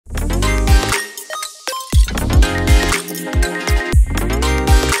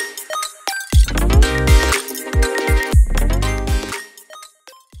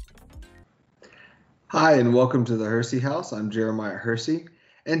Hi, and welcome to the Hersey House. I'm Jeremiah Hersey,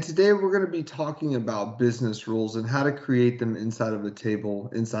 and today we're going to be talking about business rules and how to create them inside of a table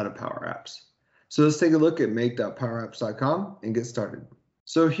inside of Power Apps. So let's take a look at make.powerapps.com and get started.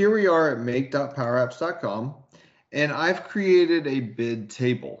 So here we are at make.powerapps.com, and I've created a bid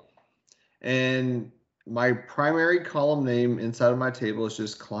table. And my primary column name inside of my table is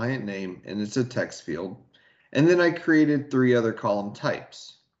just client name, and it's a text field. And then I created three other column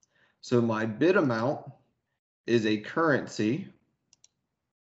types. So my bid amount is a currency.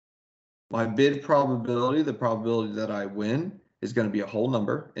 My bid probability, the probability that I win, is going to be a whole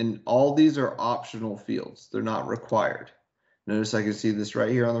number. And all these are optional fields. They're not required. Notice I can see this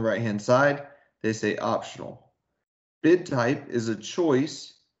right here on the right-hand side. They say optional. Bid type is a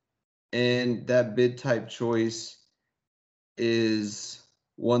choice, and that bid type choice is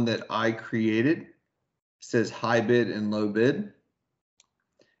one that I created. It says high bid and low bid.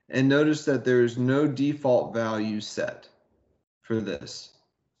 And notice that there is no default value set for this.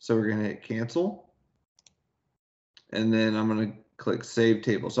 So we're going to hit cancel. And then I'm going to click save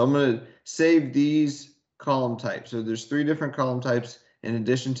table. So I'm going to save these column types. So there's three different column types in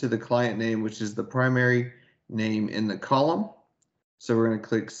addition to the client name, which is the primary name in the column. So we're going to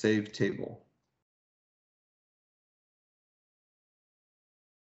click save table.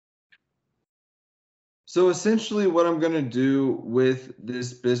 So essentially what I'm going to do with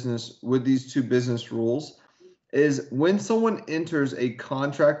these two business rules is when someone enters a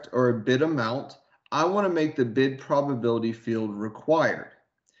contract or a bid amount, I want to make the bid probability field required.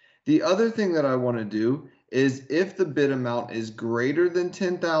 The other thing that I want to do is if the bid amount is greater than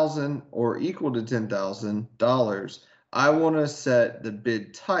 $10,000 or equal to $10,000, I want to set the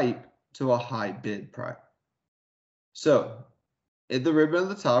bid type to a high bid price. So at the ribbon at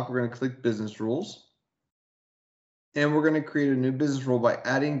the top, we're going to click business rules. And we're going to create a new business rule by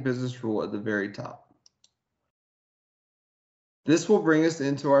adding business rule at the very top. This will bring us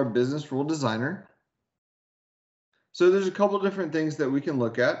into our business rule designer. So there's a couple different things that we can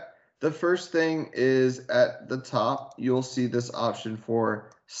look at. The first thing is at the top, you'll see this option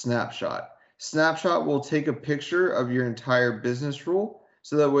for snapshot. Snapshot will take a picture of your entire business rule,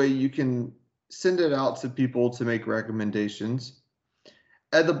 so that way you can send it out to people to make recommendations.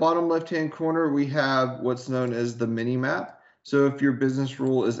 At the bottom left-hand corner, we have what's known as the mini map. So if your business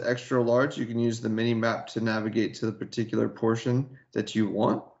rule is extra large, you can use the mini map to navigate to the particular portion that you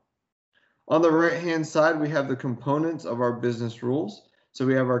want. On the right-hand side, we have the components of our business rules. So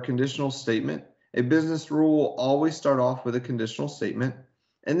we have our conditional statement. A business rule will always start off with a conditional statement.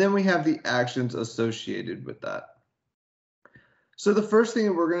 And then we have the actions associated with that. So the first thing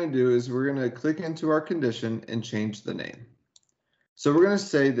that we're going to do is we're going to click into our condition and change the name. So we're going to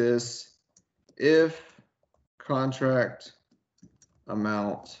say this, if contract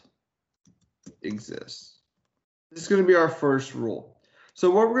amount exists. This is going to be our first rule. So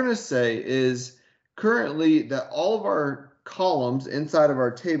what we're going to say is currently that all of our columns inside of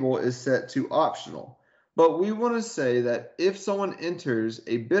our table is set to optional. But we want to say that if someone enters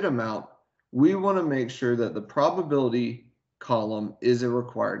a bid amount, we want to make sure that the probability column is a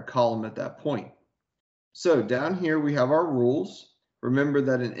required column at that point. So down here we have our rules. Remember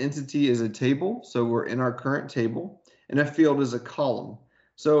that an entity is a table, so we're in our current table, and a field is a column.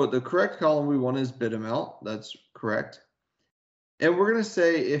 So the correct column we want is bid amount. That's correct. And we're going to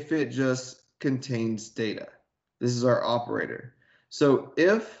say if it just contains data. This is our operator. So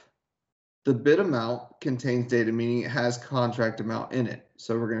if the bid amount contains data, meaning it has contract amount in it.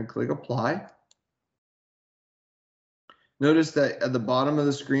 So we're going to click apply. Notice that at the bottom of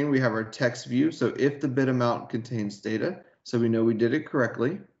the screen, we have our text view. So if the bid amount contains data, so we know we did it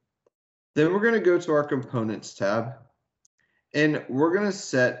correctly. Then we're going to go to our components tab, and we're going to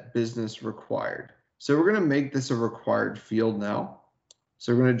set business required. So we're going to make this a required field now.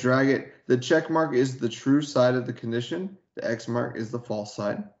 So we're going to drag it. The check mark is the true side of the condition. The X mark is the false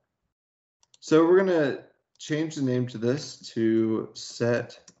side. So we're going to change the name to this to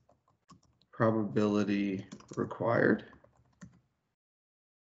set probability required.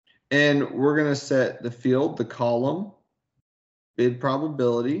 And we're going to set the field, the column, bid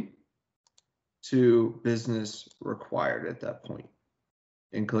probability to business required at that point,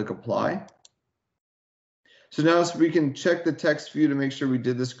 and click apply. So now we can check the text view to make sure we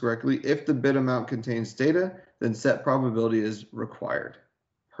did this correctly. If the bid amount contains data, then set probability is required.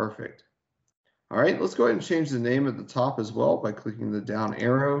 Perfect. All right, let's go ahead and change the name at the top as well by clicking the down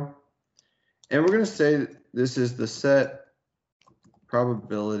arrow. And we're going to say this is the set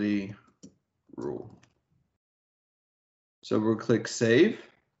probability rule. So we'll click save.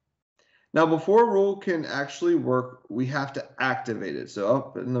 Now, before a rule can actually work, we have to activate it. So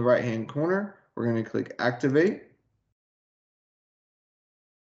up in the right-hand corner, we're going to click Activate.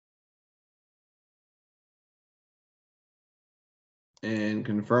 And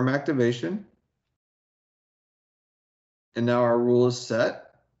confirm activation. And now our rule is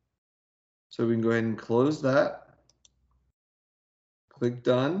set. So we can go ahead and close that. Click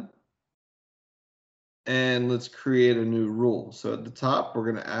Done. And let's create a new rule. So at the top,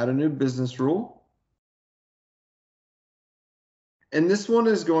 we're going to add a new business rule. And this one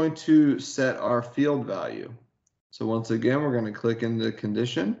is going to set our field value. So once again, we're going to click into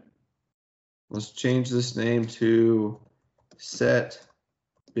condition. Let's change this name to set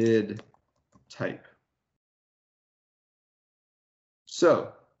bid type.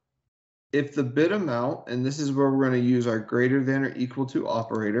 So if the bid amount, and this is where we're going to use our greater than or equal to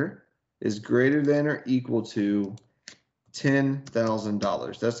operator, is greater than or equal to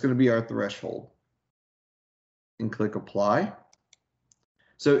 $10,000. That's going to be our threshold. And click apply.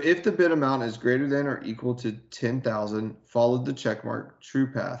 So if the bid amount is greater than or equal to 10,000, follow the check mark,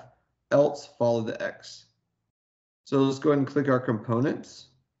 true path, else follow the X. So let's go ahead and click our components.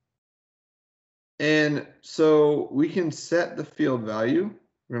 And so we can set the field value.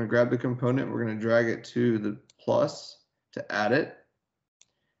 We're going to grab the component, we're going to drag it to the plus to add it.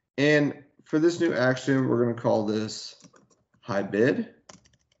 And for this new action, we're going to call this high bid.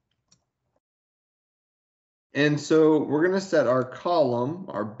 And so we're going to set our column,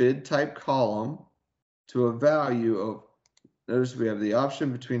 our bid type column, to a value of, notice we have the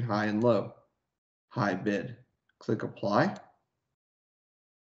option between high and low, high bid. Click apply.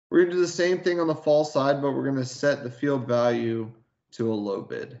 We're going to do the same thing on the fall side, but we're going to set the field value to a low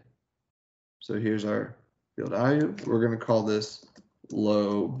bid. So here's our field value. We're going to call this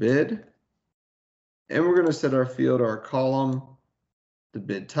low bid. And we're going to set our field or our column, the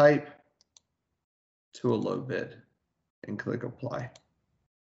bid type, to a low bid and click apply.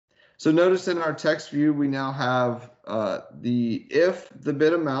 So notice in our text view, we now have if the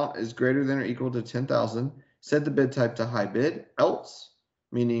bid amount is greater than or equal to 10,000, set the bid type to high bid, else,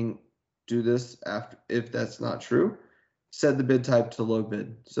 meaning do this after if that's not true, set the bid type to low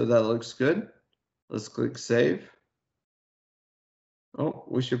bid. So that looks good. Let's click save. Oh,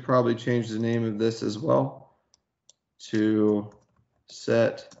 we should probably change the name of this as well to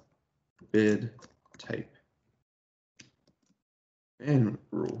set bid type and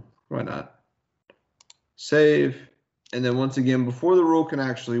rule. Why not? Save. And then once again, before the rule can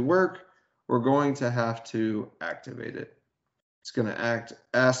actually work, we're going to have to activate it. It's going to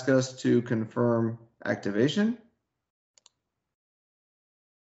ask us to confirm activation.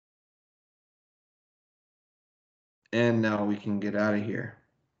 And now we can get out of here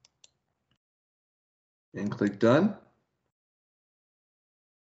and click done.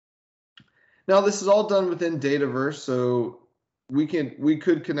 Now this is all done within Dataverse, so we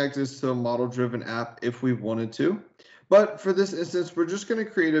could connect this to a model-driven app if we wanted to. But for this instance, we're just going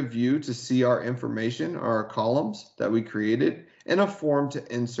to create a view to see our information, or our columns that we created, and a form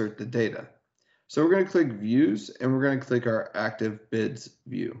to insert the data. So we're going to click Views, and we're going to click our Active Bids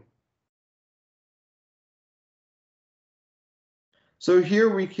view. So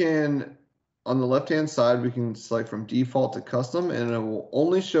here we can, on the left-hand side, we can select from default to custom, and it will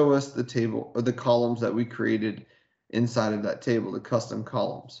only show us the table or the columns that we created inside of that table, the custom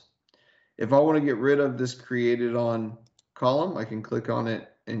columns. If I want to get rid of this created on column, I can click on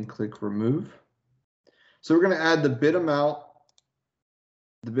it and click remove. So we're going to add the bid amount,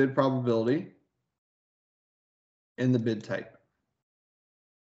 the bid probability, and the bid type.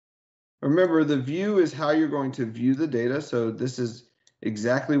 Remember, the view is how you're going to view the data. So this is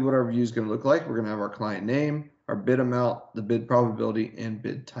exactly what our view is going to look like. We're going to have our client name, our bid amount, the bid probability, and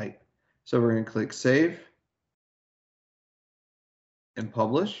bid type. So we're going to click save and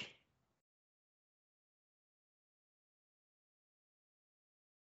publish.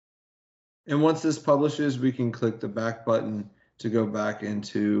 And once this publishes, we can click the back button to go back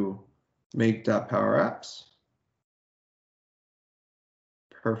into make.power apps.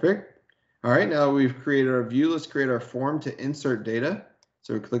 Perfect. All right, now we've created our view. Let's create our form to insert data.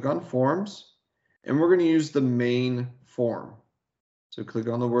 So we click on forms, and we're going to use the main form. So click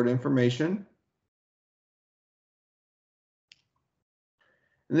on the word information.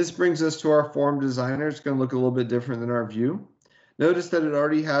 And this brings us to our form designer. It's going to look a little bit different than our view. Notice that it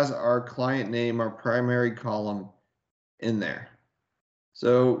already has our client name, our primary column in there.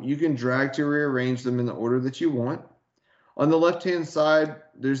 So you can drag to rearrange them in the order that you want. On the left-hand side,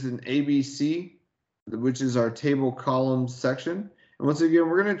 there's an ABC, which is our table columns section. And once again,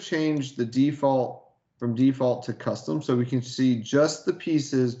 we're going to change the default from default to custom so we can see just the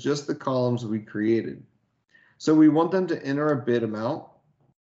pieces, just the columns we created. So we want them to enter a bid amount.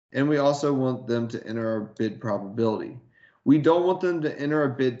 And we also want them to enter our bid probability. We don't want them to enter a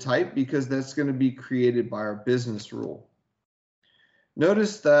bid type because that's going to be created by our business rule.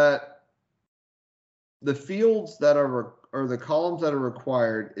 Notice that the fields that are, or the columns that are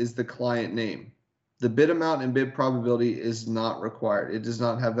required is the client name. The bid amount and bid probability is not required. It does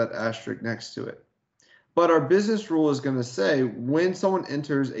not have that asterisk next to it. But our business rule is going to say when someone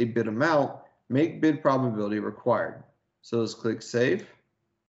enters a bid amount, make bid probability required. So let's click Save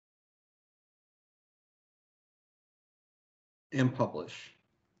and Publish.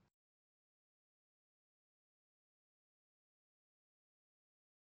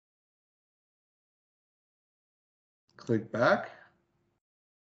 Click back.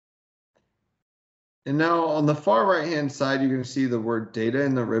 And now on the far right hand side, you're going to see the word data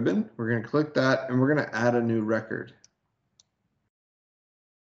in the ribbon. We're going to click that and we're going to add a new record.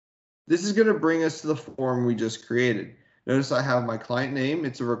 This is going to bring us to the form we just created. Notice I have my client name.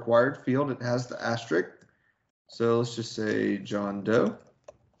 It's a required field. It has the asterisk. So let's just say John Doe.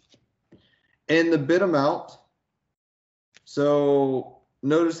 And the bid amount. So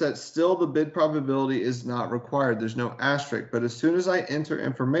notice that still the bid probability is not required. There's no asterisk. But as soon as I enter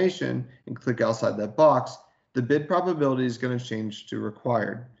information and click outside that box, the bid probability is going to change to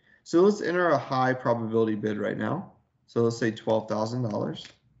required. So let's enter a high probability bid right now. So let's say $12,000.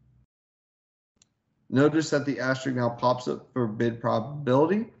 Notice that the asterisk now pops up for bid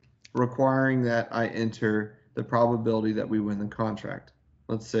probability, requiring that I enter the probability that we win the contract.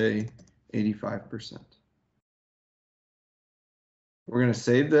 Let's say 85%. We're going to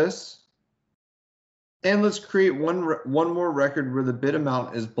save this. And let's create one more record where the bid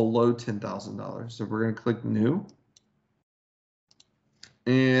amount is below $10,000. So we're going to click New.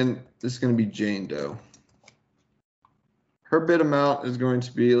 And this is going to be Jane Doe. Her bid amount is going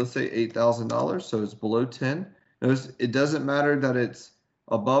to be, let's say, $8,000, so it's below 10. Notice it doesn't matter that it's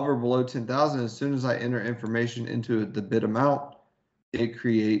above or below 10,000. As soon as I enter information into the bid amount, it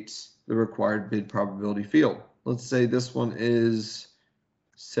creates the required bid probability field. Let's say this one is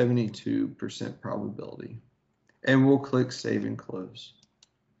 72% probability. And we'll click Save and Close.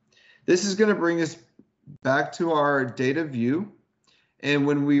 This is going to bring us back to our data view. And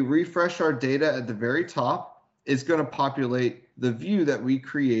when we refresh our data at the very top, it's going to populate the view that we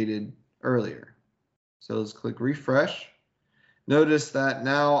created earlier. So let's click refresh. Notice that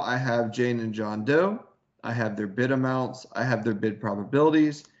now I have Jane and John Doe. I have their bid amounts. I have their bid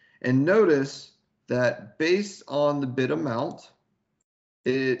probabilities. And notice that based on the bid amount,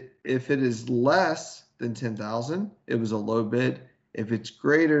 if it is less than 10,000, it was a low bid. If it's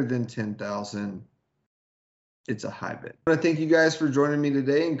greater than 10,000, it's a high bid. I want to thank you guys for joining me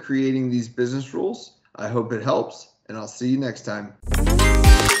today in creating these business rules. I hope it helps, and I'll see you next time.